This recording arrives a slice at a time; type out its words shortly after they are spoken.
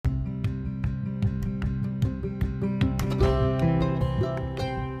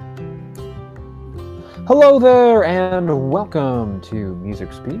Hello there, and welcome to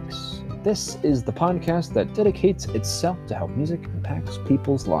Music Speaks. This is the podcast that dedicates itself to how music impacts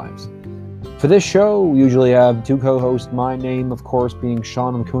people's lives. For this show, we usually have two co-hosts, my name, of course, being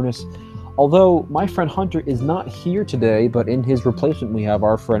Sean McCunis. Although my friend Hunter is not here today, but in his replacement, we have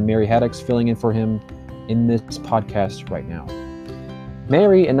our friend Mary Haddix filling in for him in this podcast right now.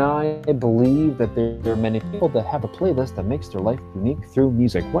 Mary and I believe that there are many people that have a playlist that makes their life unique through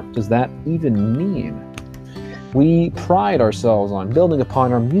music. What does that even mean? We pride ourselves on building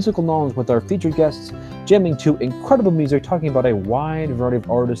upon our musical knowledge with our featured guests, jamming to incredible music, talking about a wide variety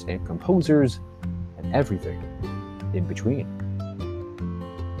of artists and composers, and everything in between.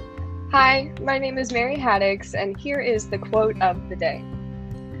 Hi, my name is Mary Haddix, and here is the quote of the day.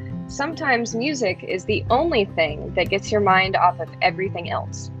 Sometimes music is the only thing that gets your mind off of everything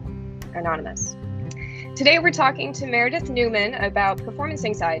else. Anonymous. Today we're talking to Meredith Neumann about performance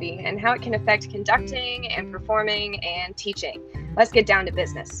anxiety and how it can affect conducting and performing and teaching. Let's get down to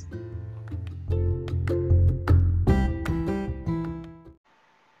business.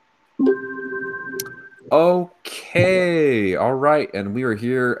 Okay, all right, and we are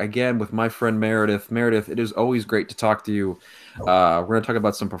here again with my friend Meredith. Meredith, it is always great to talk to you. We're going to talk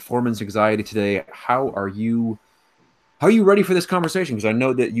about some performance anxiety today. How are you ready for this conversation? Because I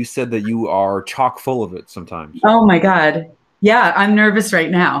know that you said that you are chock full of it sometimes. Oh my God. Yeah, I'm nervous right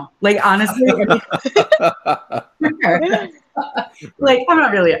now. Like, honestly, like, I'm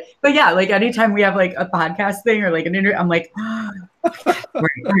not really, but yeah, like anytime we have like a podcast thing or like an interview, I'm like, all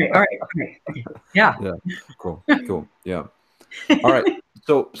right. Okay. Yeah. Cool. Yeah. All right.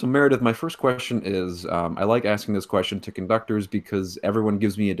 So Meredith, my first question is, I like asking this question to conductors because everyone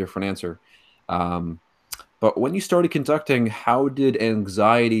gives me a different answer. But when you started conducting, how did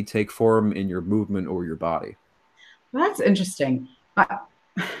anxiety take form in your movement or your body? Well, that's interesting. I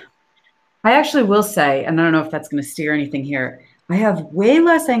actually will say, and I don't know if that's going to steer anything here, I have way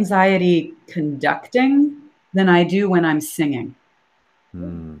less anxiety conducting than I do when I'm singing.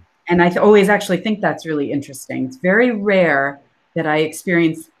 And I always actually think that's really interesting. It's very rare that I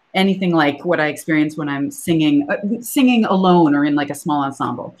experience anything like what I experience when I'm singing alone or in like a small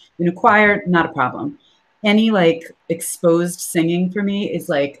ensemble. In a choir, not a problem. Any like exposed singing for me is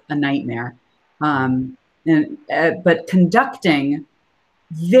like a nightmare. But conducting,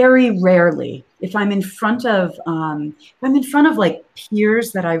 very rarely. If I'm in front of like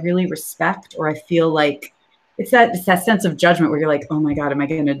peers that I really respect, or I feel like it's that sense of judgment where you're like, oh my God, am I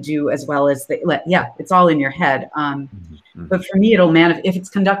going to do as well as they? Yeah, it's all in your head. But for me, if it's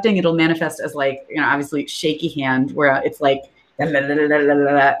conducting, it'll manifest as like, obviously shaky hand, where it's like,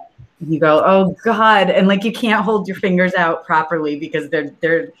 you go, oh God, and like you can't hold your fingers out properly because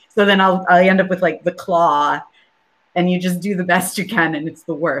they're. So then I end up with like the claw, and you just do the best you can, and it's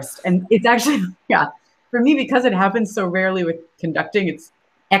the worst. And it's actually, for me, because it happens so rarely with conducting, it's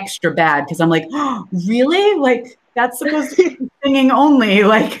extra bad because I'm like, oh, really? Like that's supposed to be singing only?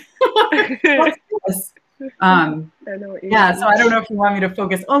 Like, what's this? I know what you mean. So I don't know if you want me to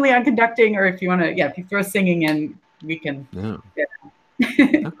focus only on conducting, or if you want to, if you throw singing in, we can. Okay.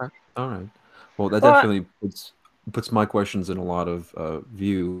 All right. Well, that definitely puts my questions in a lot of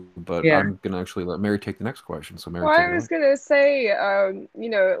view, but I'm going to actually let Mary take the next question. So Mary, I was going to say,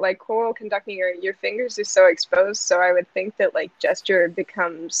 like choral conducting, your fingers are so exposed. So I would think that like gesture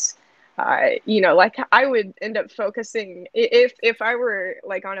becomes, like I would end up focusing, if I were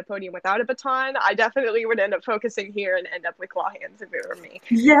like on a podium without a baton, I definitely would end up focusing here and end up with claw hands if it were me.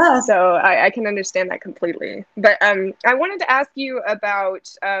 Yeah. So I can understand that completely. But I wanted to ask you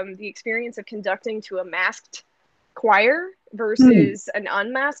about the experience of conducting to a masked choir versus an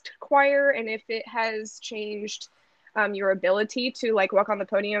unmasked choir, and if it has changed your ability to like walk on the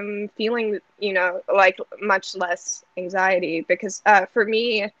podium feeling like much less anxiety. Because for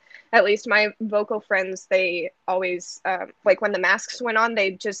me, at least, my vocal friends, they always like when the masks went on,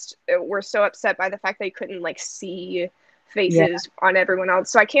 they just were so upset by the fact they couldn't like see faces on everyone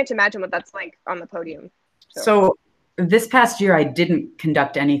else. So I can't imagine what that's like on the podium. So this past year, I didn't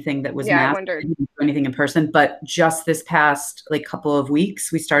conduct anything that was masked. I didn't do anything in person, but just this past like couple of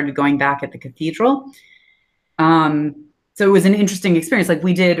weeks, we started going back at the cathedral. So it was an interesting experience. Like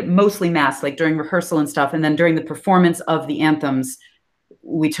we did mostly masks, like during rehearsal and stuff, and then during the performance of the anthems,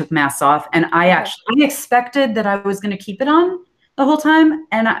 we took masks off. And I expected that I was going to keep it on the whole time.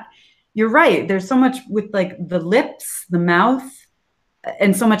 And you're right. There's so much with like the lips, the mouth,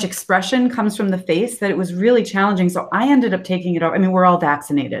 and so much expression comes from the face that it was really challenging. So I ended up taking it off. I mean, we're all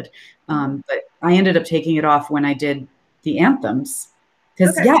vaccinated, but I ended up taking it off when I did the anthems.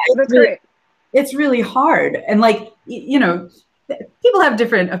 Because that's great. It's really hard. And like, people have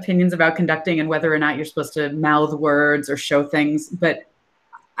different opinions about conducting and whether or not you're supposed to mouth words or show things, but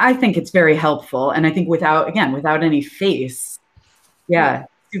I think it's very helpful. And I think without any face,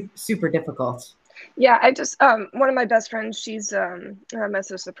 super difficult. Yeah, I just one of my best friends, she's a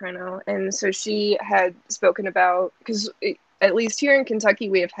mezzo soprano, and so she had spoken about, because at least here in Kentucky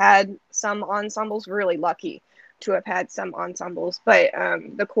we have had some ensembles. We're really lucky to have had some ensembles, but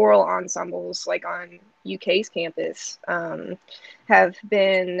the choral ensembles, like on UK's campus, have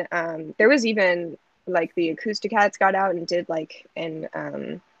been there was even like the acoustic hats got out and did like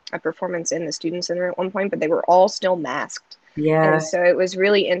a performance in the student center at one point, but they were all still masked. Yeah. And so it was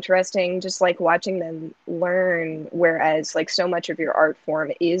really interesting just like watching them learn, whereas like so much of your art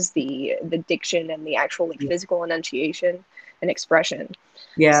form is the diction and the actual like physical enunciation and expression.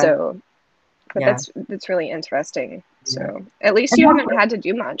 Yeah. So but that's really interesting. So at least you haven't had to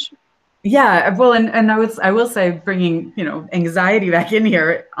do much. Yeah, well, and I will say, bringing anxiety back in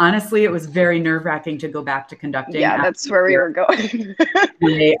here. Honestly, it was very nerve-wracking to go back to conducting. Yeah, that's where we were going.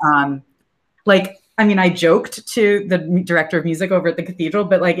 I joked to the director of music over at the cathedral,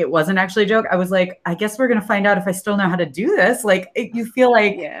 but like it wasn't actually a joke. I was like, I guess we're gonna find out if I still know how to do this. Like you feel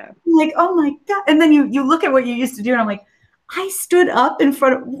like, like, oh my God, and then you look at what you used to do, and I'm like, I stood up in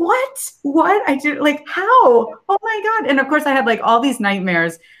front of what I did, like how? Oh my God. And of course I had like all these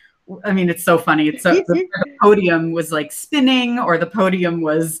nightmares. I mean, it's so funny. It's the podium was like spinning, or the podium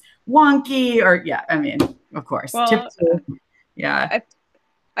was wonky, or of course. Well,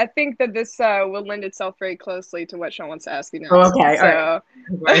 I think that this will lend itself very closely to what Sean wants to ask you next. Oh, okay. So.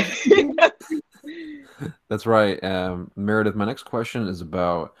 All right. That's right. Meredith, my next question is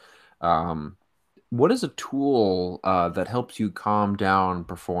about what is a tool that helps you calm down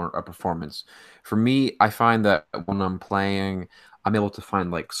a performance? For me, I find that when I'm playing, I'm able to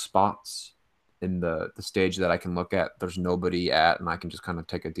find like spots in the stage that I can look at there's nobody at, and I can just kind of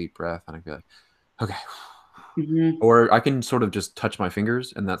take a deep breath and I can be like, okay. Mm-hmm. Or I can sort of just touch my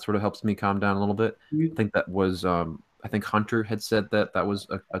fingers, and that sort of helps me calm down a little bit. Mm-hmm. I think that was, I think Hunter had said that was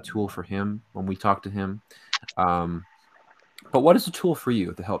a tool for him when we talked to him. But what is a tool for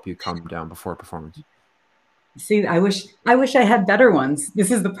you to help you calm down before a performance? See, I wish I had better ones. This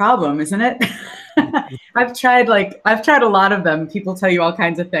is the problem, isn't it? I've tried a lot of them. People tell you all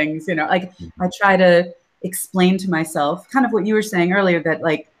kinds of things, like I try to explain to myself kind of what you were saying earlier, that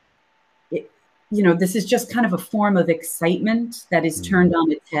like, this is just kind of a form of excitement that is turned on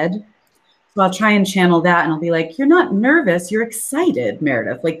its head. So I'll try and channel that, and I'll be like, you're not nervous, you're excited,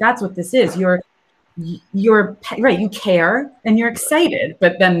 Meredith. Like that's what this is. You're right. You care and you're excited,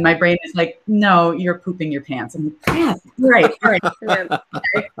 but then my brain is like, no, you're pooping your pants. I'm like, yeah, right.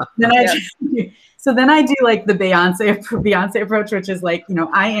 So then I do like the Beyonce approach, which is like,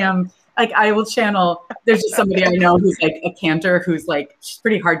 I am like, I will channel. There's just somebody I know who's like a cantor who's like, she's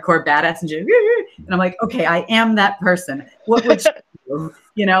pretty hardcore badass, and I'm like, okay, I am that person. What would you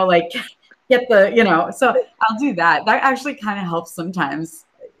do? Like get the, so I'll do that. That actually kind of helps sometimes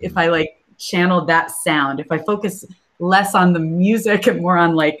if I like channel that sound. If I focus less on the music and more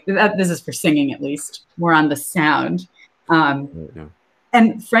on like that, this is for singing at least, more on the sound.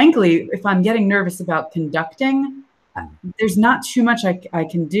 And frankly, if I'm getting nervous about conducting, there's not too much I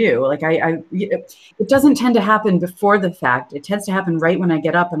can do. Like it doesn't tend to happen before the fact. It tends to happen right when I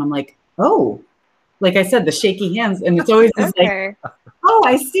get up and I'm like, oh, like I said, the shaky hands. And it's always just like, oh,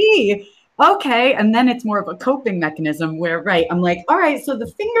 I see. Okay. And then it's more of a coping mechanism where, I'm like, all right, so the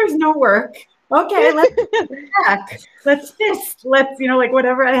fingers don't work. Okay, let's back. Let's fist. Let's, like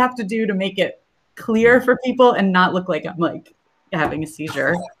whatever I have to do to make it clear for people and not look like I'm like having a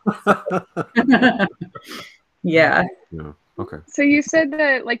seizure. Yeah. Okay. So you said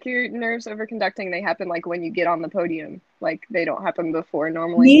that like your nerves over conducting, they happen like when you get on the podium, like they don't happen before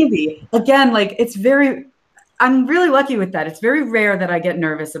normally. Maybe. Again, like I'm really lucky with that. It's very rare that I get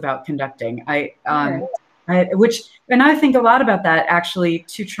nervous about conducting. I think a lot about that actually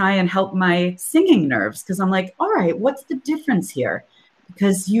to try and help my singing nerves, because I'm like, all right, what's the difference here?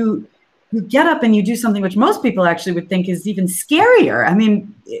 Because you get up and you do something which most people actually would think is even scarier. I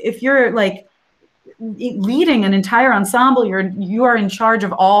mean, if you're like leading an entire ensemble, you are in charge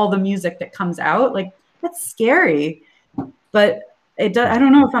of all the music that comes out. Like that's scary, but I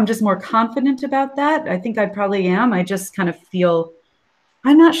don't know if I'm just more confident about that. I think I probably am. I just kind of feel,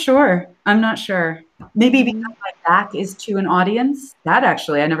 I'm not sure. Maybe because my back is to an audience. That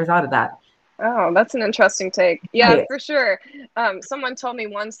actually, I never thought of that. Oh, that's an interesting take. Yeah, for sure. Someone told me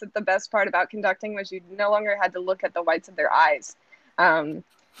once that the best part about conducting was you no longer had to look at the whites of their eyes. And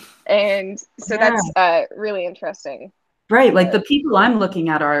so that's really interesting. Right. Like the people I'm looking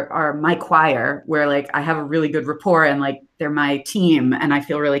at are my choir, where like I have a really good rapport and like they're my team and I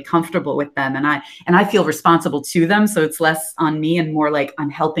feel really comfortable with them and I feel responsible to them. So it's less on me and more like I'm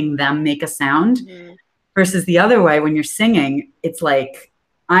helping them make a sound. Mm-hmm. Versus the other way, when you're singing, it's like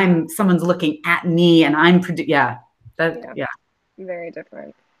someone's looking at me and I'm very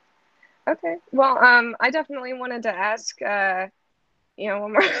different. Okay. Well, I definitely wanted to ask one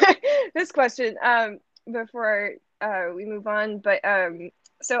more this question before we move on, but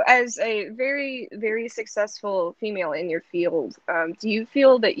so as a very, very successful female in your field, do you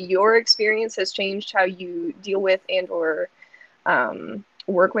feel that your experience has changed how you deal with and or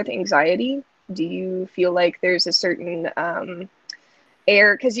work with anxiety? Do you feel like there's a certain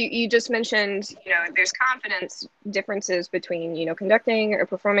air, because you just mentioned, there's confidence differences between, conducting or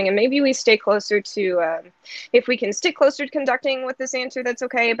performing, and maybe we stay closer to, if we can stick closer to conducting with this answer, that's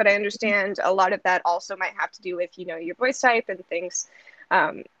okay. But I understand a lot of that also might have to do with, your voice type and things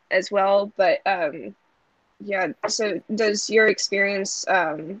as well. But so does your experience,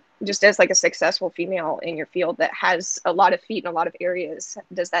 just as like a successful female in your field that has a lot of feet in a lot of areas,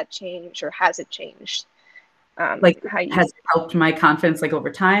 does that change or has it changed? Like has it helped my confidence like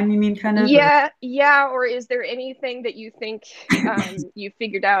over time, you mean, kind of? Yeah. Or is there anything that you think you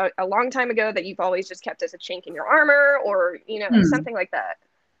figured out a long time ago that you've always just kept as a chink in your armor, or something like that?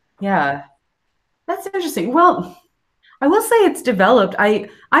 Yeah, that's interesting. Well, I will say it's developed. I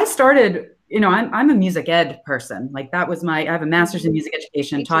started, I'm a music ed person. Like that was I have a master's in music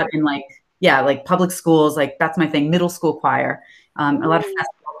education, taught in like public schools. Like that's my thing. Middle school choir, a lot of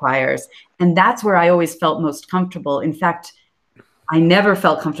festival choirs. And that's where I always felt most comfortable. In fact, I never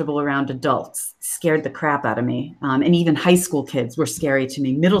felt comfortable around adults. Scared the crap out of me. And even high school kids were scary to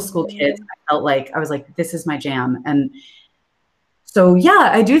me. Middle school kids, I was like, this is my jam. And so,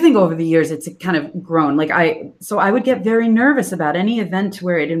 yeah, I do think over the years it's kind of grown. Like I would get very nervous about any event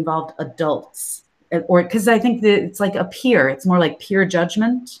where it involved adults, or because I think that it's like it's more like peer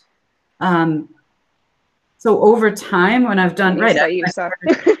judgment. So over time, when I've done I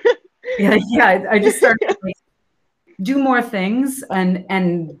just started to like, do more things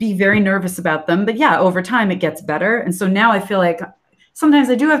and be very nervous about them. But yeah, over time it gets better. And so now I feel like sometimes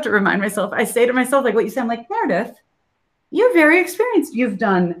I do have to remind myself. I say to myself, like what you say, I'm like, Meredith, you're very experienced. You've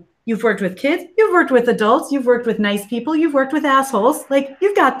worked with kids, you've worked with adults, you've worked with nice people, you've worked with assholes. Like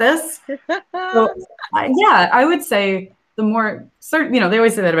you've got this. So I would say the more certain, they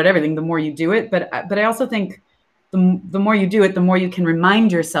always say that about everything, the more you do it. But I also think the more you do it, the more you can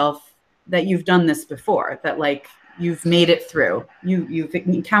remind yourself that you've done this before, that like you've made it through. You've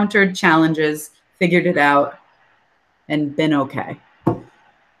encountered challenges, figured it out, and been okay.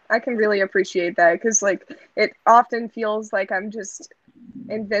 I can really appreciate that, because like it often feels like I'm just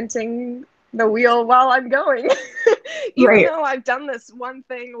inventing the wheel while I'm going. Even though I've done this one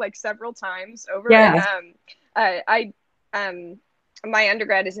thing like several times over. My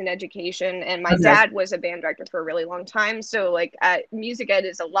undergrad is in education, and my dad was a band director for a really long time. So like music ed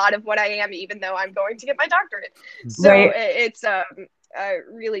is a lot of what I am, even though I'm going to get my doctorate. So it's a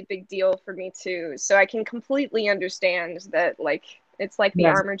really big deal for me too. So I can completely understand that, like, it's like the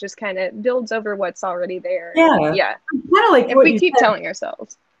armor just kind of builds over what's already there. Yeah. Kind of like if we keep telling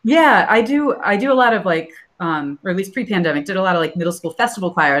ourselves. Yeah, I do a lot of like, or at least pre-pandemic, did a lot of like middle school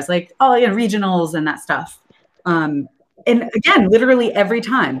festival choirs, like regionals and that stuff. And again, literally every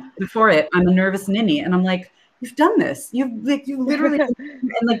time before it, I'm a nervous ninny, and I'm like, you've done this. You literally,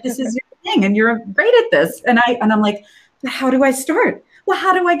 and like this is your thing, and you're great at this. And I'm like, how do I start? Well,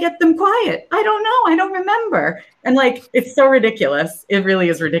 how do I get them quiet? I don't know. I don't remember. And like, it's so ridiculous. It really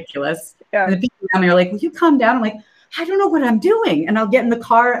is ridiculous. Yeah. And the people around me are like, will you calm down? I'm like, I don't know what I'm doing. And I'll get in the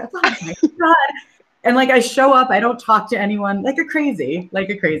car. Oh my God. And like, I show up, I don't talk to anyone like a crazy.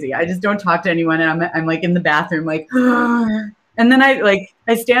 I just don't talk to anyone. And I'm like in the bathroom, like, and then I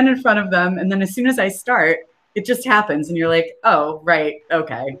stand in front of them. And then as soon as I start, it just happens. And you're like, oh, right.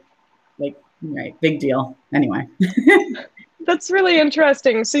 Okay. Like, right. Big deal. Anyway. That's really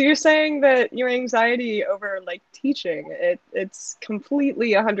interesting. So you're saying that your anxiety over like teaching, it's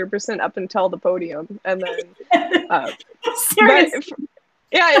completely 100% up until the podium. And then,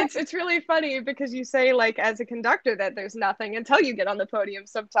 yeah, it's really funny because you say like as a conductor that there's nothing until you get on the podium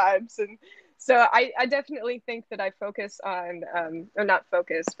sometimes. And so I definitely think that I focus on, or not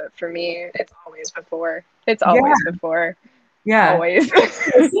focus, but for me, it's always before. It's always before. Yeah. Always. As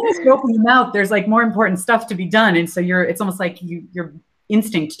soon as you open your mouth, there's like more important stuff to be done. And so it's almost like your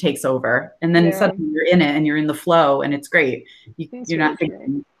instinct takes over, and then suddenly you're in it and you're in the flow, and it's great. You're not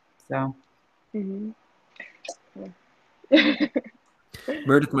thinking. So. Mm-hmm.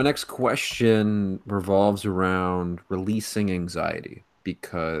 Meredith, my next question revolves around releasing anxiety,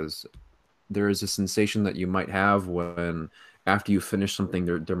 because there is a sensation that you might have when after you finish something,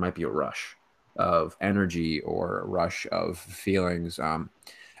 there might be a rush of energy or a rush of feelings.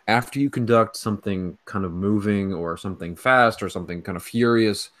 After you conduct something kind of moving or something fast or something kind of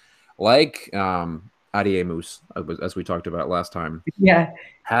furious, like Moose, as we talked about last time. Yeah.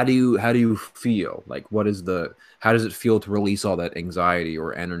 How do you feel? Like, how does it feel to release all that anxiety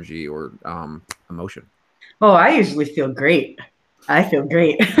or energy or emotion? Oh, I usually feel great. I feel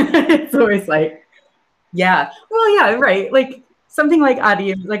great. It's always like, yeah, well, yeah, right. Like something like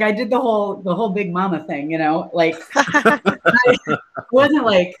Adi, like I did the whole big mama thing, you know, like I wasn't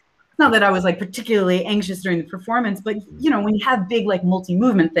like, not that I was like particularly anxious during the performance, but you know, when you have big like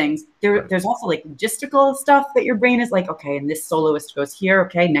multi-movement things, there's also like logistical stuff that your brain is like, okay, and this soloist goes here,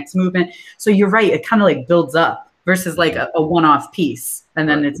 okay, next movement. So you're right, it kind of like builds up versus like a one-off piece, and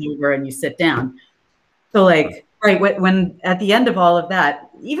then it's over and you sit down. So like, right, when at the end of all of that,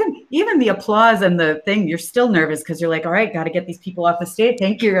 even the applause and the thing, you're still nervous because you're like, all right, got to get these people off the stage.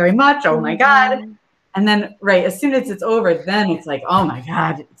 Thank you very much. Oh my God. And then, right, as soon as it's over, then it's like, oh my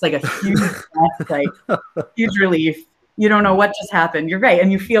God, it's like a huge, like huge relief. You don't know what just happened. You're right,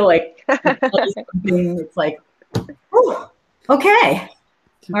 and you feel like something. It's like, oh, okay,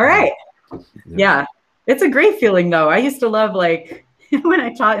 all right, yeah. It's a great feeling though. I used to love like when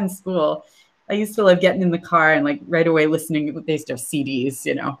I taught in school. I used to love getting in the car and like right away listening. They used to have CDs,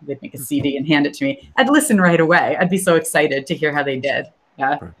 you know, they'd make a CD and hand it to me. I'd listen right away. I'd be so excited to hear how they did.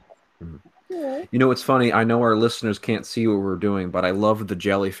 Yeah. You know, it's funny. I know our listeners can't see what we're doing, but I love the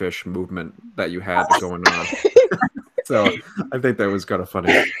jellyfish movement that you had going on. So I think that was kind of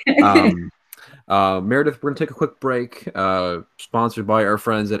funny. Meredith, we're going to take a quick break, sponsored by our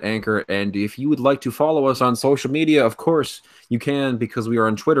friends at Anchor. And if you would like to follow us on social media, of course you can, because we are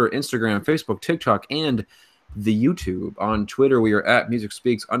on Twitter, Instagram, Facebook, TikTok, and the YouTube. On Twitter, we are at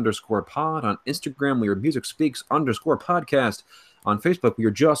MusicSpeaks_pod. On Instagram, we are MusicSpeaks_podcast. On Facebook, we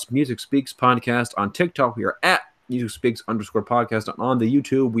are just Music Speaks Podcast. On TikTok, we are at MusicSpeaks_podcast. And on the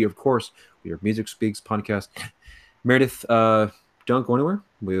YouTube, we are Music Speaks Podcast. Meredith, don't go anywhere.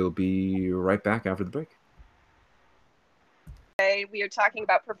 We'll be right back after the break. We were talking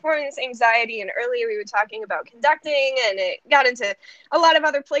about performance anxiety, and earlier we were talking about conducting, and it got into a lot of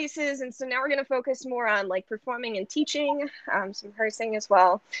other places. And so now we're going to focus more on like performing and teaching, some rehearsing as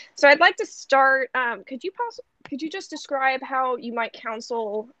well. So I'd like to start. Could you just describe how you might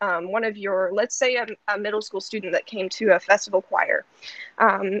counsel one of your, let's say a middle school student that came to a festival choir,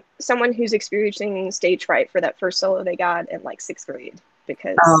 someone who's experiencing stage fright for that first solo they got in like 6th grade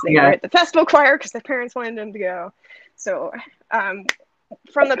because they were at the festival choir because their parents wanted them to go. So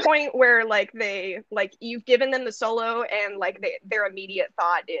from the point where like you've given them the solo and like their immediate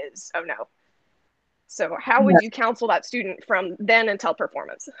thought is, oh no. So how would you counsel that student from then until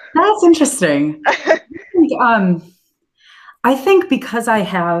performance? That's interesting. I think because I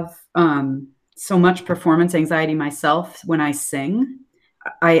have so much performance anxiety myself when I sing,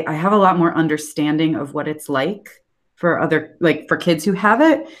 I have a lot more understanding of what it's like for for kids who have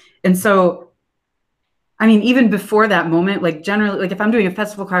it. And so I mean, even before that moment, like generally, like if I'm doing a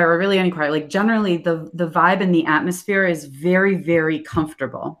festival choir or really any choir, like generally the vibe and the atmosphere is very, very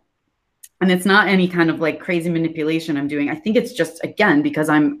comfortable. And it's not any kind of like crazy manipulation I'm doing. I think it's just, again, because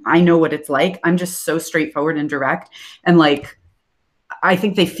I know what it's like. I'm just so straightforward and direct. And like, I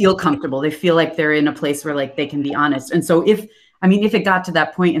think they feel comfortable. They feel like they're in a place where like they can be honest. And so if it got to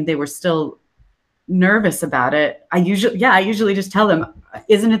that point and they were still nervous about it, I usually just tell them,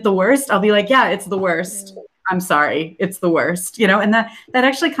 isn't it the worst? I'll be like, yeah, it's the worst. I'm sorry. It's the worst, you know? And that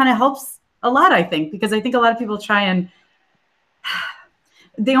actually kind of helps a lot, I think, because I think a lot of people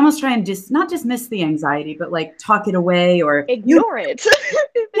they almost try and not dismiss the anxiety, but like talk it away or ignore it.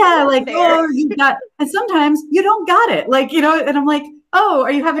 Yeah. Like, oh, you got, and sometimes you don't got it. Like, you know, and I'm like, oh,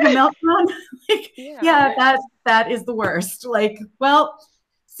 are you having a meltdown? Like, yeah, that is the worst. Like, well,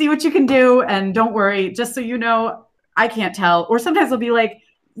 see what you can do. And don't worry, just so you know, I can't tell. Or sometimes they'll be like,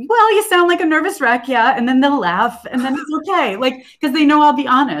 well, you sound like a nervous wreck. Yeah. And then they'll laugh and then it's okay. Like, because they know I'll be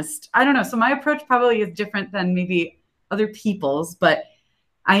honest. I don't know. So my approach probably is different than maybe other people's, but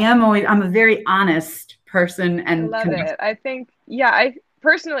I'm a very honest person. And I love it. I think, I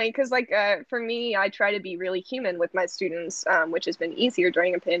personally, because like for me, I try to be really human with my students, which has been easier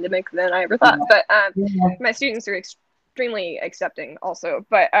during a pandemic than I ever thought. But my students are extremely accepting also.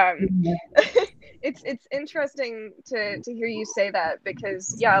 But it's interesting to hear you say that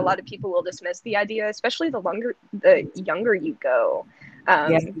because a lot of people will dismiss the idea, especially the younger you go.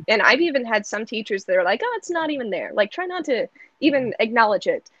 And I've even had some teachers that are like, oh, it's not even there. Like, try not to even acknowledge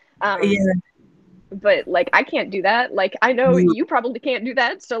it. But like, I can't do that. Like, I know you probably can't do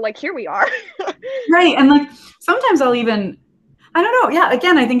that. So like, here we are. Right. And like, sometimes I'll even, I don't know. Yeah.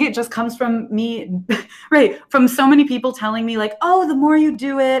 Again, I think it just comes from me, right. From so many people telling me like, oh, the more you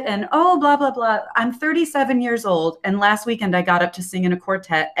do it and oh, blah, blah, blah. I'm 37 years old. And last weekend I got up to sing in a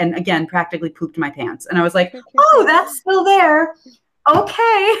quartet and again, practically pooped my pants. And I was like, oh, that's still there.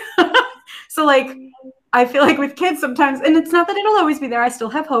 Okay. So like, I feel like with kids sometimes, and it's not that it'll always be there. I still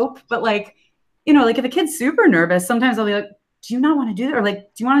have hope, but like, you know, like if a kid's super nervous, sometimes I'll be like, do you not want to do that? Or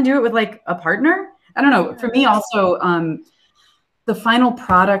like, do you want to do it with like a partner? I don't know. For me also, the final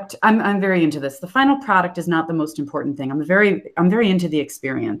product, I'm very into this. The final product is not the most important thing. I'm very into the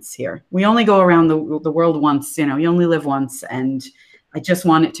experience here. We only go around the world once, you know, you only live once. And I just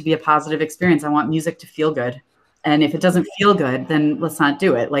want it to be a positive experience. I want music to feel good. And if it doesn't feel good, then let's not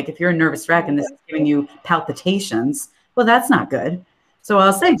do it. Like if you're a nervous wreck and this is giving you palpitations, well, that's not good. So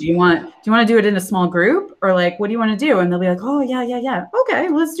I'll say, do you want to do it in a small group or like, what do you want to do? And they'll be like, oh yeah. Okay,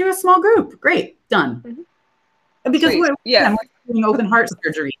 let's do a small group. Great, done. Because we're doing open heart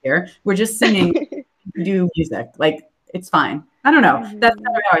surgery here. We're just singing, do music. Like it's fine. I don't know. That's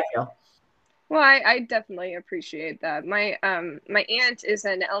never how I feel. Well, I definitely appreciate that. My my aunt is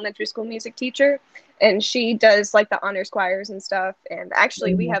an elementary school music teacher, and she does like the honors choirs and stuff. And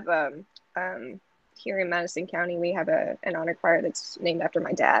actually, we have here in Madison County, we have an honor choir that's named after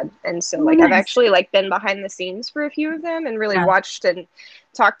my dad. And so like I've actually like been behind the scenes for a few of them and really watched and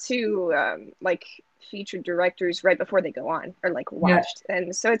talked to like featured directors right before they go on or like watched.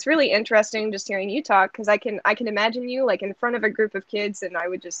 And so it's really interesting just hearing you talk because I can imagine you like in front of a group of kids and I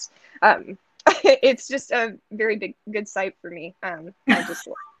would just it's just a very good sight for me. I just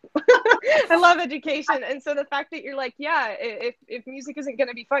I love education, and so the fact that you're like, yeah, if music isn't going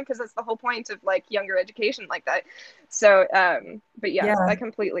to be fun, because that's the whole point of like younger education like that. So, but yeah, I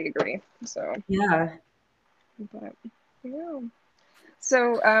completely agree. So but yeah.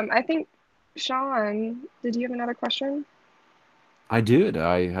 So I think Sean, did you have another question? I did.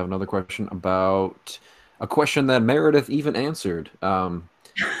 I have another question about a question that Meredith even answered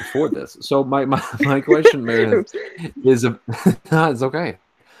before this. So my question, Meredith, is it's okay.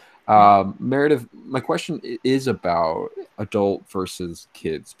 Meredith, my question is about adult versus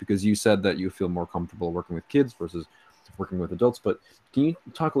kids, because you said that you feel more comfortable working with kids versus working with adults. But can you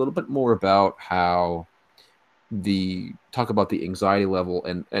talk a little bit more about how talk about the anxiety level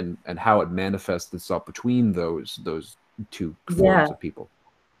and how it manifests itself between those two forms of people?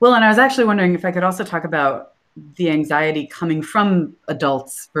 Well, and I was actually wondering if I could also talk about the anxiety coming from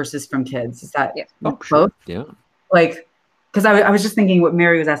adults versus from kids. Is that both? Sure. Yeah. Like, because I was just thinking what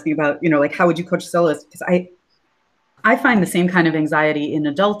Mary was asking about, you know, like how would you coach soloists? Because I find the same kind of anxiety in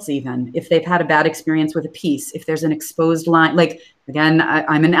adults, even if they've had a bad experience with a piece, if there's an exposed line. Like, again,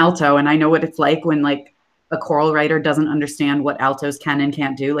 I'm an alto and I know what it's like when like a choral writer doesn't understand what altos can and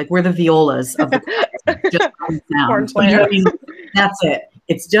can't do. Like we're the violas of the choir. Just sound. You know, I mean, that's it.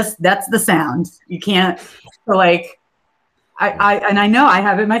 It's just, that's the sound. You can't, so like, I know I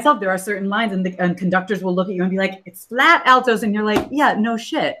have it myself. There are certain lines and conductors will look at you and be like, it's flat altos. And you're like, yeah, no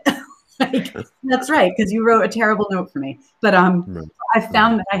shit. Like, that's right. Cause you wrote a terrible note for me. But I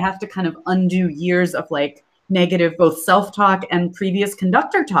found that I have to kind of undo years of like negative, both self-talk and previous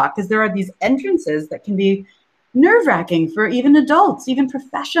conductor talk. Cause there are these entrances that can be nerve-wracking for even adults, even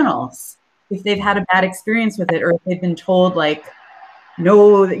professionals, if they've had a bad experience with it, or if they've been told like,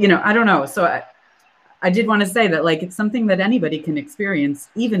 no, you know, I don't know. So I did want to say that like it's something that anybody can experience,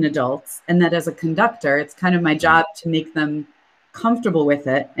 even adults, and that as a conductor, it's kind of my job to make them comfortable with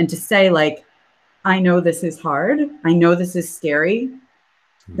it and to say like, I know this is hard. I know this is scary,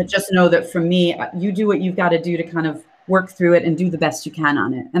 but just know that for me, you do what you've got to do to kind of work through it and do the best you can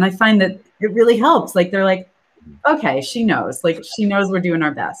on it. And I find that it really helps. Like they're like, okay, she knows, like she knows we're doing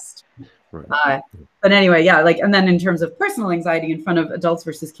our best. Right. But anyway, yeah, like, and then in terms of personal anxiety in front of adults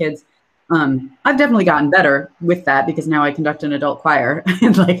versus kids, I've definitely gotten better with that because now I conduct an adult choir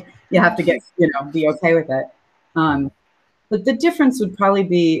and like, you have to get, you know, be okay with it. But the difference would probably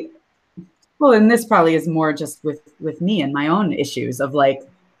be, well, and this probably is more just with me and my own issues of like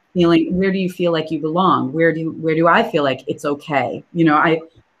feeling, where do you feel like you belong? Where do I feel like it's okay? You know,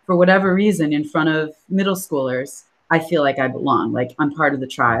 for whatever reason in front of middle schoolers, I feel like I belong, like I'm part of the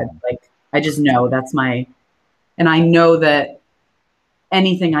tribe. Like, I just know that's and I know that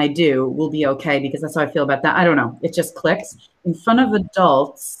anything I do will be okay because that's how I feel about that. I don't know. It just clicks. In front of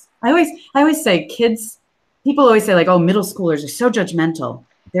adults, I always say people always say like, oh, middle schoolers are so judgmental.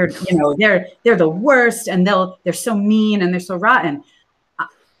 They're, you know, they're the worst and they're so mean and they're so rotten.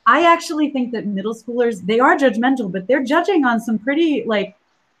 I actually think that middle schoolers, they are judgmental, but they're judging on some pretty, like,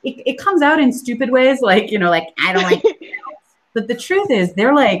 it comes out in stupid ways, like, like, I don't like but the truth is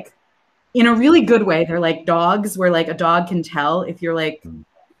they're like, in a really good way, they're like dogs, where like a dog can tell if you're like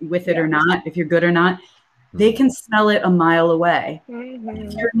with it or not, if you're good or not. They can smell it a mile away.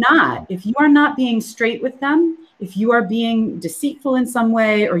 If you're not, if you are not being straight with them, if you are being deceitful in some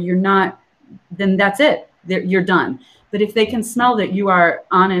way, or you're not, then that's it. You're done. But if they can smell that you are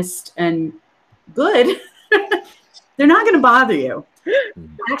honest and good, they're not going to bother you.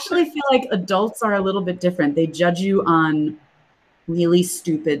 I actually feel like adults are a little bit different. They judge you on really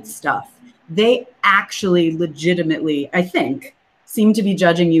stupid stuff. They actually legitimately, I think, seem to be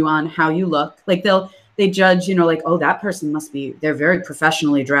judging you on how you look. Like they judge, like, oh, that person they're very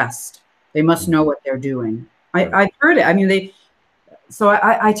professionally dressed. They must know what they're doing. I've heard it. I mean, so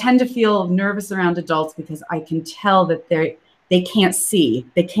I tend to feel nervous around adults because I can tell that they can't see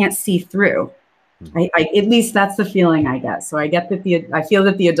through. At least that's the feeling I get. So I get that I feel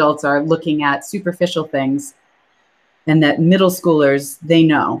that the adults are looking at superficial things, and that middle schoolers, they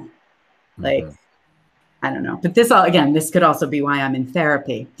know. Like, I don't know. But this could also be why I'm in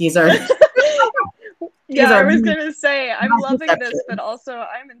therapy. These are I was gonna say I'm loving this, but also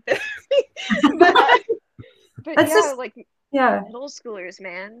I'm in therapy. but yeah, just, middle schoolers,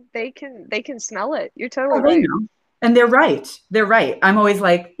 man, they can smell it. You're totally right. Know. And they're right. I'm always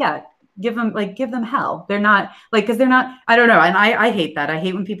like, give them hell. They're not like, because they're not, I don't know. And I hate that. I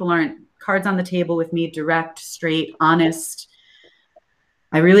hate when people aren't cards on the table with me, direct, straight, honest.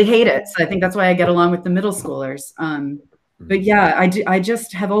 I really hate it. So I think that's why I get along with the middle schoolers. But yeah, I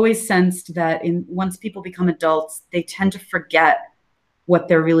just have always sensed that once people become adults, they tend to forget what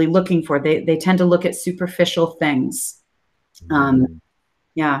they're really looking for. They tend to look at superficial things.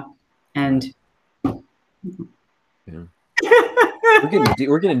 Yeah. And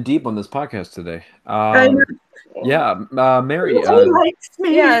we're getting deep on this podcast today. Mary likes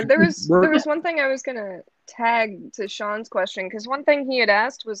me. Yeah, there was one thing I was gonna tag to Sean's question, because one thing he had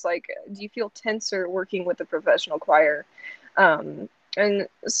asked was like, do you feel tenser working with a professional choir? And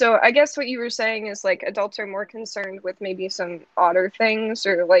so I guess what you were saying is like adults are more concerned with maybe some odder things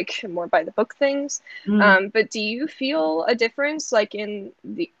or like more by the book things. But do you feel a difference like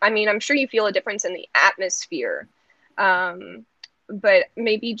I'm sure you feel a difference in the atmosphere, but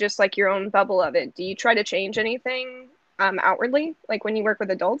maybe just like your own bubble of it. Do you try to change anything outwardly, like when you work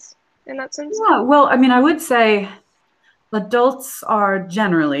with adults in that sense? Yeah, well, I mean, I would say adults are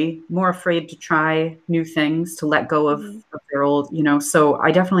generally more afraid to try new things, to let go of their old, so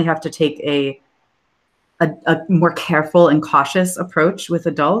I definitely have to take a more careful and cautious approach with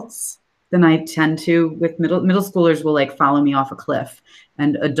adults than I tend to with middle schoolers. Will like follow me off a cliff,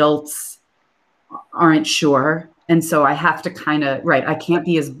 and adults aren't sure. And so I have to kind of, I can't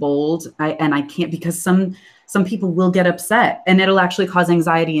be as bold. I can't, because some people will get upset and it'll actually cause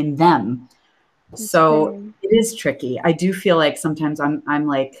anxiety in them. So it is tricky. I do feel like sometimes I'm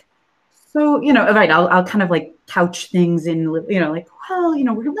like, so, I'll kind of like couch things in, like,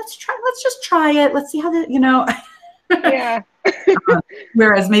 well, let's just try it. Let's see how Yeah.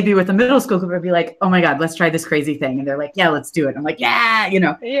 Whereas maybe with a middle school group, I'd be like, oh my God, let's try this crazy thing. And they're like, yeah, let's do it. I'm like, yeah,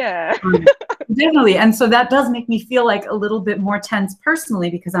 Yeah. Definitely. And so that does make me feel like a little bit more tense personally,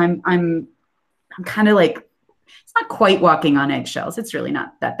 because I'm kind of like, it's not quite walking on eggshells. It's really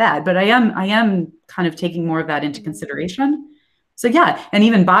not that bad, but I am kind of taking more of that into consideration. So yeah. And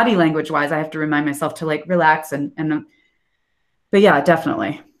even body language wise, I have to remind myself to like relax but yeah,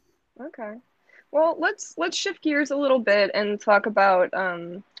 definitely. Okay. Well, let's shift gears a little bit and talk about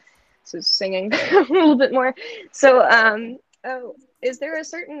singing a little bit more. So is there a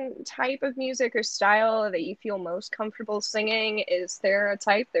certain type of music or style that you feel most comfortable singing? Is there a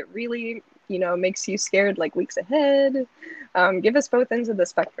type that really, makes you scared like weeks ahead? Give us both ends of the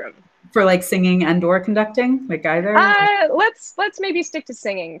spectrum. For like singing and or conducting, like either? Let's maybe stick to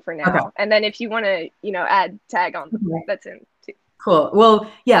singing for now. Okay. And then if you want to, add tag on, that's in too. Cool.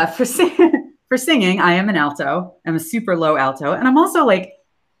 Well, yeah, for singing, I am an alto. I'm a super low alto. And I'm also like,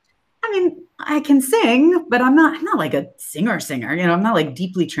 I can sing, but I'm not like a singer. I'm not like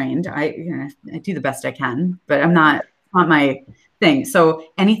deeply trained. I do the best I can, but I'm not my thing. So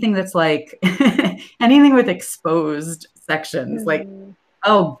anything that's like anything with exposed sections, like,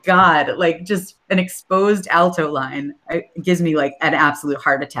 oh God, like just an exposed alto line, it gives me like an absolute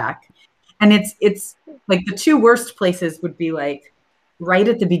heart attack. And it's like the two worst places would be like right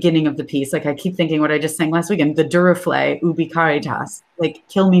at the beginning of the piece. Like I keep thinking what I just sang last weekend, the Duraflay Ubi Caritas, like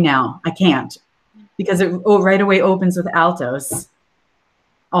kill me now. I can't, because it right away opens with altos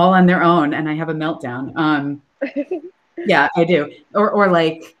all on their own and I have a meltdown. Yeah, I do. Or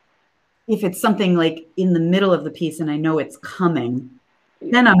like if it's something like in the middle of the piece and I know it's coming,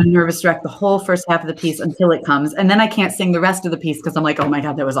 then I'm a nervous wreck the whole first half of the piece until it comes. And then I can't sing the rest of the piece because I'm like, oh my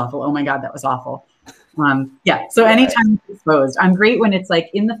God, that was awful. Oh my God, that was awful. So anytime it's exposed, I'm great when it's like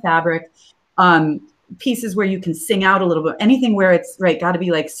in the fabric, pieces where you can sing out a little bit, anything where it's got to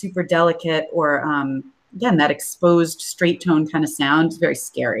be like super delicate or again, that exposed straight tone kind of sound is very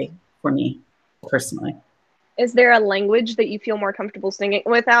scary for me personally. Is there a language that you feel more comfortable singing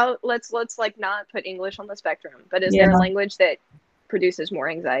without, let's like not put English on the spectrum, but is there a language that produces more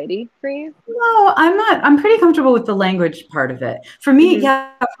anxiety for you? No, I'm not. I'm pretty comfortable with the language part of it. For me,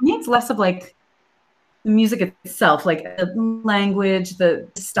 for me, it's less of like the music itself, like the language, the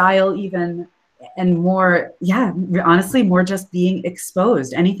style even, and more, honestly, more just being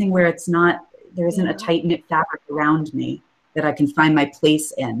exposed. Anything where it's not, there isn't a tight-knit fabric around me that I can find my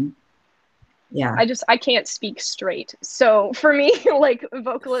place in. Yeah. I can't speak straight. So for me, like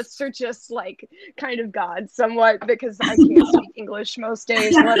vocalists are just like kind of God somewhat because I can't speak English most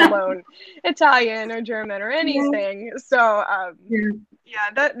days, let alone Italian or German or anything. So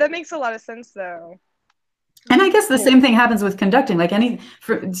that makes a lot of sense though. And I guess the same thing happens with conducting, like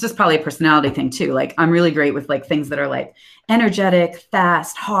it's just probably a personality thing too. Like I'm really great with like things that are like energetic,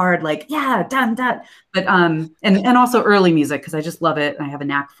 fast, hard, like, done. But, and also early music, cause I just love it and I have a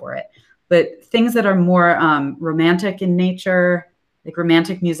knack for it. But things that are more romantic in nature, like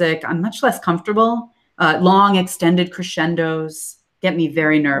romantic music, I'm much less comfortable. Long extended crescendos get me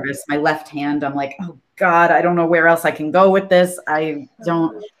very nervous. My left hand, I'm like, oh God, I don't know where else I can go with this. I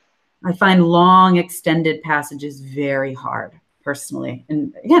find long extended passages very hard personally.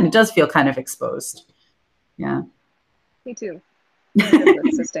 And again, it does feel kind of exposed. Yeah. Me too.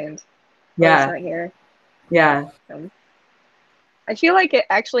 That's sustained. Yeah. Right here. Yeah. I feel like it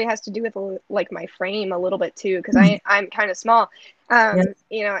actually has to do with like my frame a little bit too, because I'm kind of small,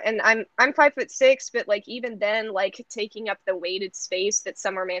 you know, and I'm 5'6", but like even then, like taking up the weighted space that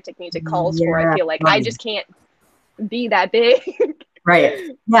some romantic music calls for, I feel like I just can't be that big. Right.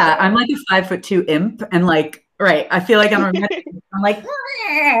 Yeah, I'm like a 5'2" imp, and like, I feel like I'm romantic. I'm like,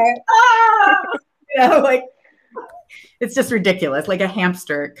 like it's just ridiculous, like a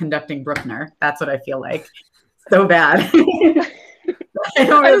hamster conducting Bruckner. That's what I feel like. So bad.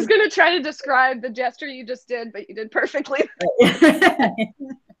 I was going to try to describe the gesture you just did, but you did perfectly.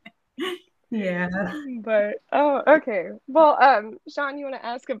 Yeah. But, okay. Well, Sean, you want to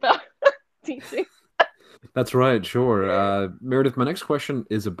ask about teaching? That's right. Sure. Meredith, my next question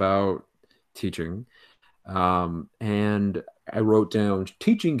is about teaching. And I wrote down,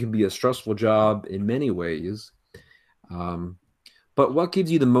 teaching can be a stressful job in many ways. But what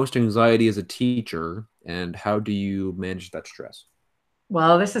gives you the most anxiety as a teacher, and how do you manage that stress?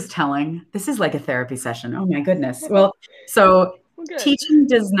 Well, this is telling. This is like a therapy session. Oh my goodness. Well, so teaching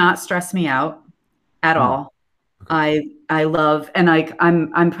does not stress me out at all. Okay. I love, and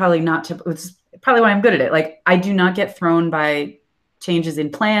I'm probably not typical. It's probably why I'm good at it. Like I do not get thrown by changes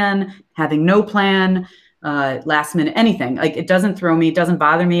in plan, having no plan, last minute, anything. Like it doesn't throw me, it doesn't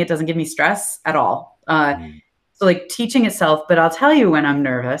bother me, it doesn't give me stress at all. So like teaching itself, but I'll tell you when I'm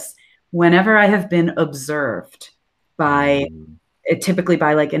nervous, whenever I have been observed by typically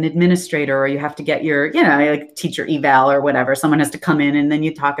by like an administrator, or you have to get your, like teacher eval or whatever. Someone has to come in and then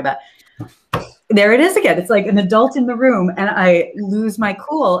you talk about, there it is again. It's like an adult in the room and I lose my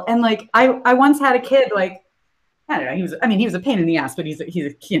cool. And like, I once had a kid, like, I don't know, he was a pain in the ass, but he's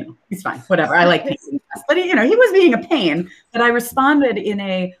fine, whatever. I like pain in the ass, but he was being a pain, but I responded in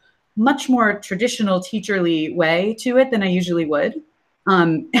a much more traditional teacherly way to it than I usually would.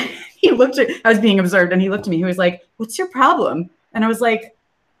 He looked at, I was being observed and he looked at me, he was like, what's your problem? And I was like,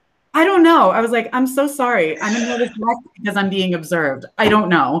 I don't know. I was like, I'm so sorry. I'm a nervous wreck because I'm being observed. I don't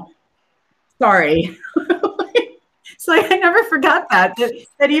know. Sorry. So I never forgot that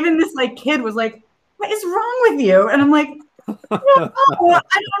even this like kid was like, what is wrong with you? And I'm like, no, I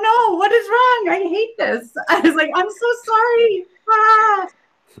don't know. What is wrong? I hate this. I was like, I'm so sorry. Ah.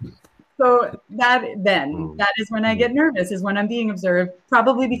 So that is when I get nervous, is when I'm being observed,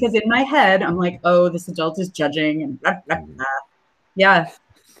 probably because in my head, I'm like, oh, this adult is judging and blah, blah, blah. Yeah.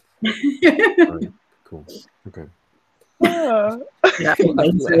 Right. Cool. Okay. Yeah, I feel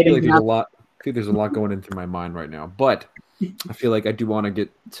like there's a lot going in through my mind right now, but I feel like I do want to get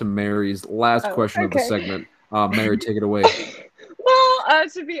to Mary's last question of the segment. Mary, take it away. Well,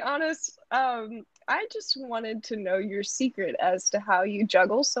 to be honest, I just wanted to know your secret as to how you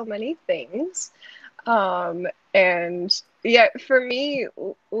juggle so many things. And yeah, for me,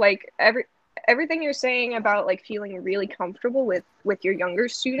 like everything you're saying about like feeling really comfortable with your younger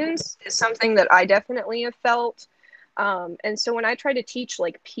students is something that I definitely have felt. And so when I try to teach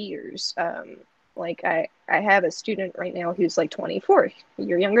like peers, like I have a student right now who's like 24,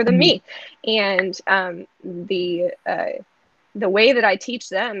 you're younger than me. And the way that I teach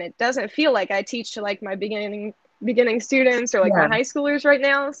them, it doesn't feel like I teach to like my beginning students or like my high schoolers right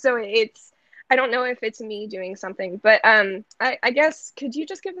now. So I don't know if it's me doing something, but I guess, could you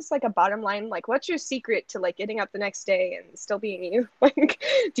just give us like a bottom line? Like, what's your secret to like getting up the next day and still being you? Like,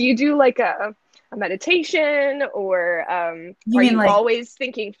 do you do like a meditation, or are you like, always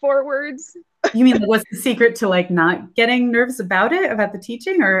thinking forwards? You mean, what's the secret to like not getting nervous about it, about the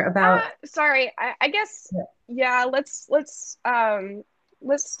teaching, or about? Sorry, I guess, yeah. Let's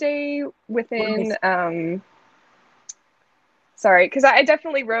stay within. Sorry, because I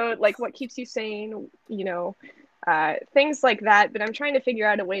definitely wrote like what keeps you sane, you know, things like that. But I'm trying to figure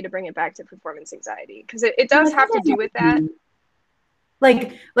out a way to bring it back to performance anxiety, because it does have to do with that.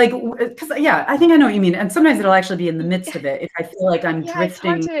 Like, because I think I know what you mean. And sometimes it'll actually be in the midst of it. If I feel like I'm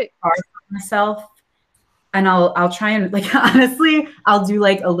drifting far from myself, and I'll try and like, honestly, I'll do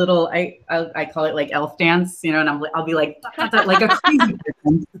like a little, I call it like elf dance, you know, and I'll be like, like a crazy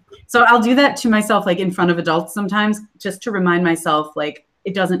person. So I'll do that to myself, like in front of adults sometimes, just to remind myself, like,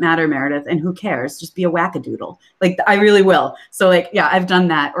 it doesn't matter, Meredith, and who cares? Just be a wackadoodle. Like, I really will. So like, yeah, I've done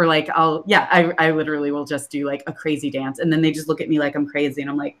that. Or like, I literally will just do like a crazy dance. And then they just look at me like I'm crazy. And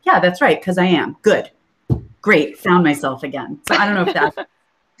I'm like, yeah, that's right. Because I am. Good. Great. Found myself again. So I don't know if that's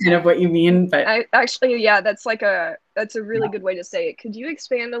kind of what you mean, but I actually, yeah, that's a really good way to say it. Could you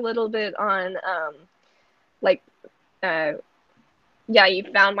expand a little bit on, yeah, you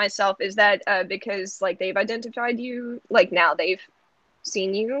found myself. Is that because like they've identified you, like now they've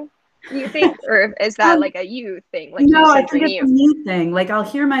seen you think, or is that like a you thing? Like, no, I think it's a me thing. Like, I'll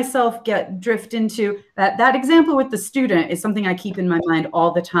hear myself drift into that example with the student is something I keep in my mind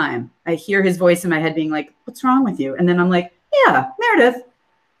all the time. I hear his voice in my head being like, what's wrong with you? And then I'm like, yeah, Meredith,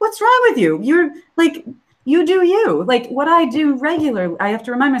 what's wrong with you? You're like, you do you. Like, what I do regularly, I have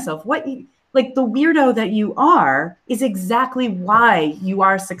to remind myself, like the weirdo that you are is exactly why you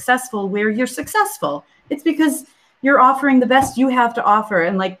are successful where you're successful. It's because you're offering the best you have to offer.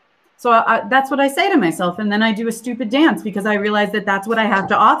 And like, so that's what I say to myself. And then I do a stupid dance because I realize that that's what I have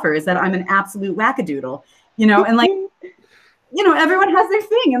to offer, is that I'm an absolute wackadoodle, you know, and like, you know, everyone has their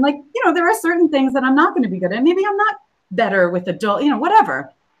thing. And like, you know, there are certain things that I'm not going to be good at. Maybe I'm not better with adult, you know,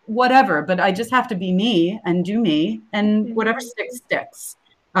 whatever, but I just have to be me and do me, and whatever sticks.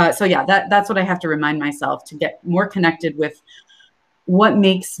 So yeah, that's what I have to remind myself, to get more connected with what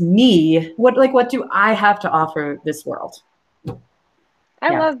makes me, what do I have to offer this world?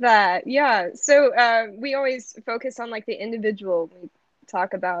 I love that. Yeah. So we always focus on like the individual. We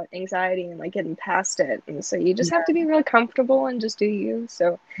talk about anxiety and like getting past it. And so you just have to be really comfortable and just do you.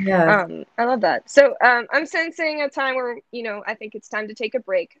 So I love that. So I'm sensing a time where, you know, I think it's time to take a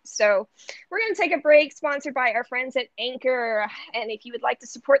break. So we're going to take a break, sponsored by our friends at Anchor. And if you would like to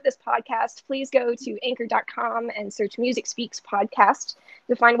support this podcast, please go to anchor.com and search Music Speaks Podcast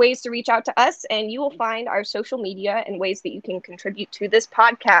to find ways to reach out to us, and you will find our social media and ways that you can contribute to this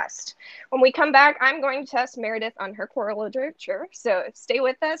podcast. When we come back, I'm going to test Meredith on her choral literature, so stay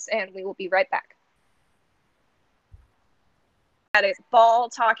with us and we will be right back. At a ball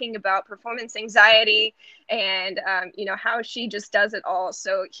talking about performance anxiety and you know, how she just does it all.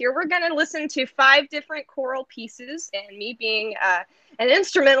 So here we're going to listen to 5 different choral pieces, and me being an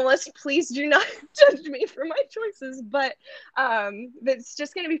instrumentalist, please do not judge me for my choices, but it's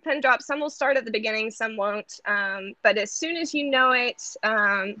just going to be pin drop. Some will start at the beginning, some won't, but as soon as you know it,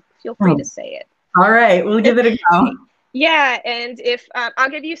 feel free to say it. All right, we'll give it a go. Yeah, and if I'll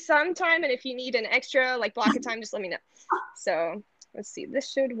give you some time, and if you need an extra like block of time, just let me know. So let's see,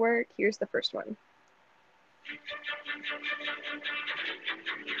 this should work. Here's the first one.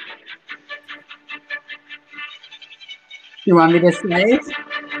 You want me to say?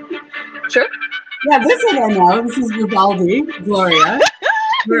 Sure. Yeah, this one I know. This is Vivaldi, Gloria.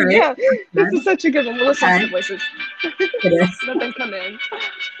 Right. Yeah, this is such a good one. We'll listen to the voices. It is. Let them come in.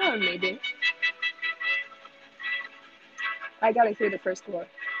 Oh, maybe. I gotta hear the first chord.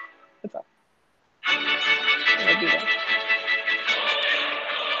 That's all.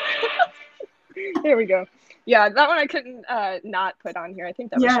 There we go. Yeah, that one I couldn't not put on here. I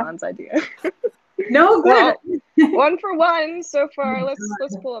think that was Sean's idea. No, good. Well, 1 for 1 so far.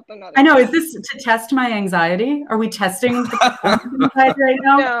 Let's pull up another. I know. Is this to test my anxiety? Are we testing anxiety right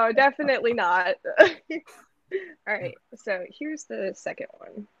now? No, definitely not. All right. So here's the second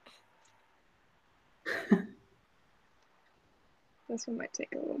one. This one might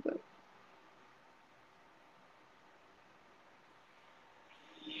take a little bit.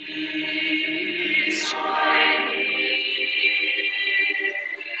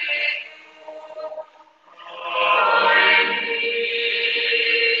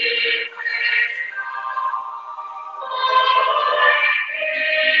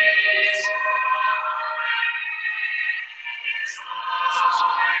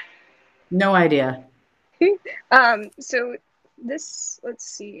 No idea. So this, let's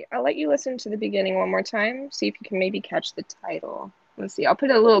see. I'll let you listen to the beginning one more time. See if you can maybe catch the title. Let's see. I'll put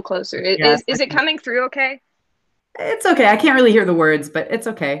it a little closer. Yes, is it coming through okay? It's okay. I can't really hear the words, but it's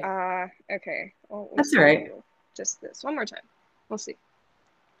okay. Okay. Well, that's all right. Just this one more time. We'll see.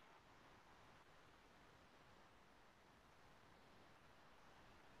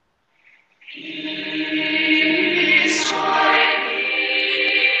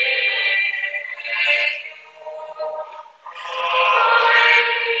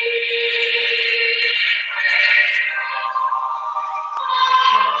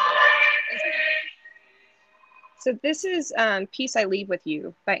 So this is Peace I Leave With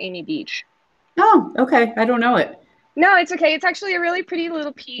You by Amy Beach. Oh, okay. I don't know it. No, it's okay. It's actually a really pretty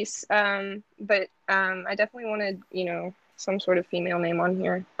little piece. But I definitely wanted, some sort of female name on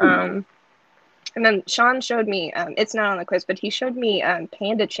here. And then Sean showed me, it's not on the quiz, but he showed me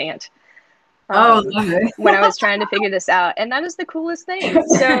Panda Chant. When I was trying to figure this out. And that is the coolest thing.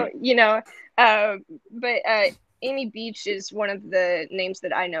 So, but Amy Beach is one of the names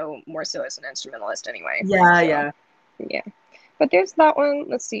that I know more so as an instrumentalist anyway. Yeah. But there's that one.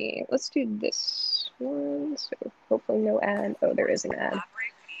 Let's see. Let's do this one. So hopefully no ad. Oh, there is an ad.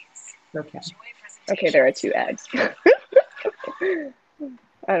 Okay, there are 2 ads.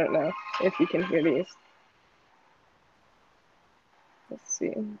 I don't know if you can hear these. Let's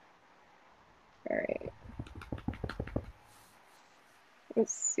see. All right.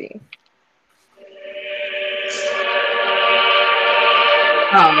 Let's see.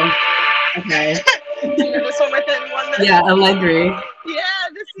 Oh, okay. You know this one within 1 minute? Yeah, Allegri. Yeah,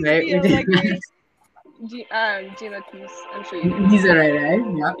 this is the Allegri. Gina Peace. I'm sure you know.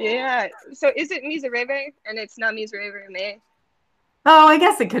 Miserere, yeah. So is it Miserere? And it's not Miserere Me? Oh, I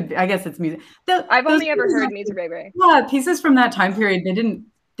guess it could be. I guess it's music. I've only ever heard Miserere. Yeah, pieces from that time period, they didn't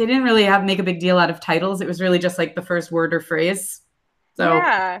really make a big deal out of titles. It was really just like the first word or phrase. So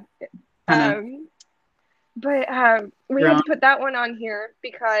yeah. But we had to put that one on here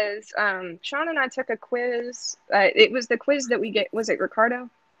because Sean and I took a quiz. It was the quiz that we get. Was it Ricardo?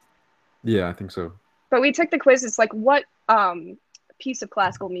 Yeah, I think so. But we took the quiz. It's like, what piece of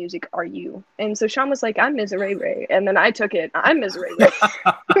classical music are you? And so Sean was like, I'm Miserere. And then I took it. I'm Miserere.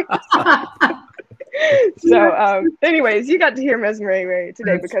 So anyways, you got to hear Miserere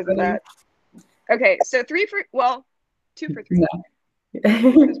today because of that. Okay, so 2 for 3. Yeah. That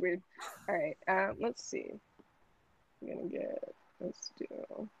was weird. All right, let's see. Let's do.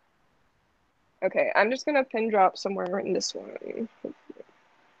 Okay, I'm just gonna pin drop somewhere in this one. All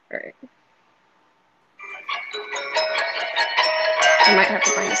right. I might have to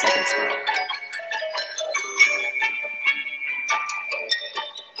find a second spot.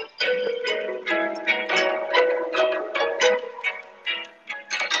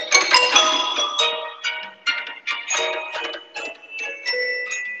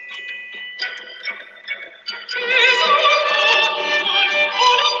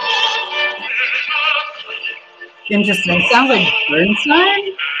 Interesting. It sounds like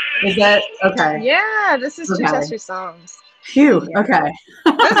Bernstein. Is that okay? Yeah, this is Chichester songs. Phew. Yeah. Okay.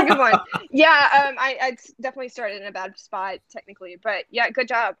 That's a good one. Yeah, I definitely started in a bad spot technically, but yeah, good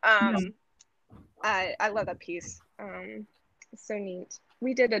job. I love that piece. It's so neat.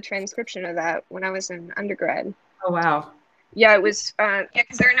 We did a transcription of that when I was in undergrad. Oh wow. Yeah, it was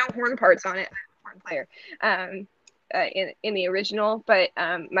because there are no horn parts on it. I'm a horn player. In the original, but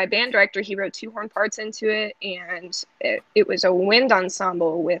my band director, he wrote 2 horn parts into it, and it was a wind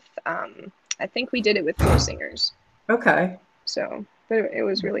ensemble with I think we did it with 4 singers. Okay. So but it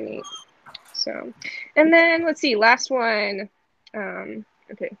was really neat. So, and then let's see, last one.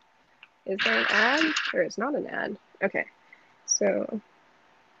 Okay, is there an ad or it's not an ad? Okay, so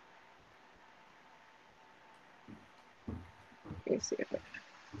let me see if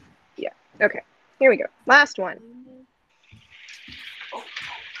yeah. Okay, here we go. Last one.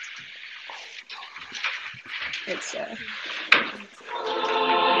 It's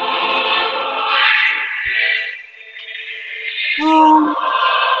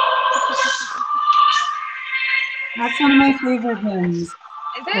that's one of my favorite hymns. Is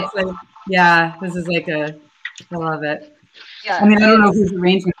it? Like, yeah, this is like I love it. Yeah. I mean, I don't know whose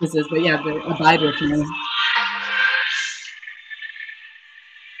arrangement this is, but yeah, Abide With Me. Yeah,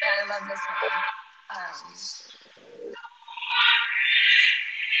 I love this one.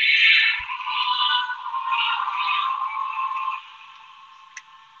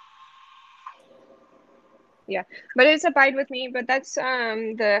 Yeah, but it's Abide With Me, but that's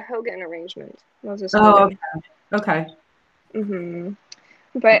the Hogan arrangement. Oh, okay.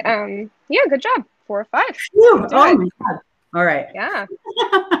 But yeah, good job. 4 or 5. Phew. Oh my God. All right. Yeah.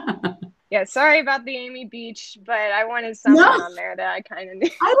 Yeah, sorry about the Amy Beach, but I wanted something on there that I kind of knew.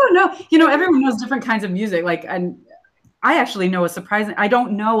 I don't know. You know, everyone knows different kinds of music. Like, and I actually know I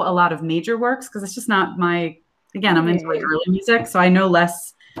don't know a lot of major works because it's just not my, again, I'm into like early music. So I know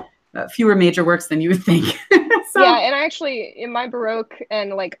fewer major works than you would think. So, yeah, and actually, in my Baroque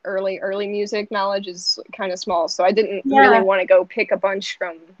and like early music knowledge is kind of small, so I didn't really want to go pick a bunch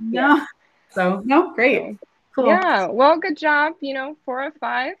from. No, so no, great, so, cool. Yeah, well, good job. 4 or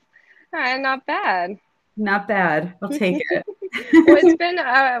 5, not bad. Not bad. I'll take it. Well, it's been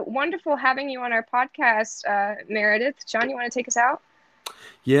wonderful having you on our podcast, Meredith. John, you want to take us out?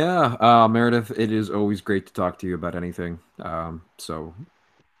 Yeah, Meredith, it is always great to talk to you about anything. So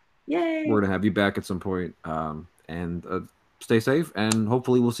yay, we're gonna have you back at some point. And stay safe, and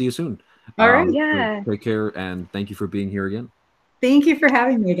hopefully we'll see you soon. All right, yeah. So take care, and thank you for being here again. Thank you for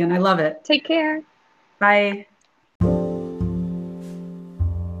having me again. I love it. Take care. Bye.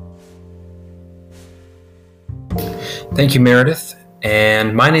 Thank you, Meredith.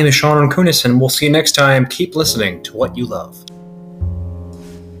 And my name is Sean Onkunis, and we'll see you next time. Keep listening to what you love.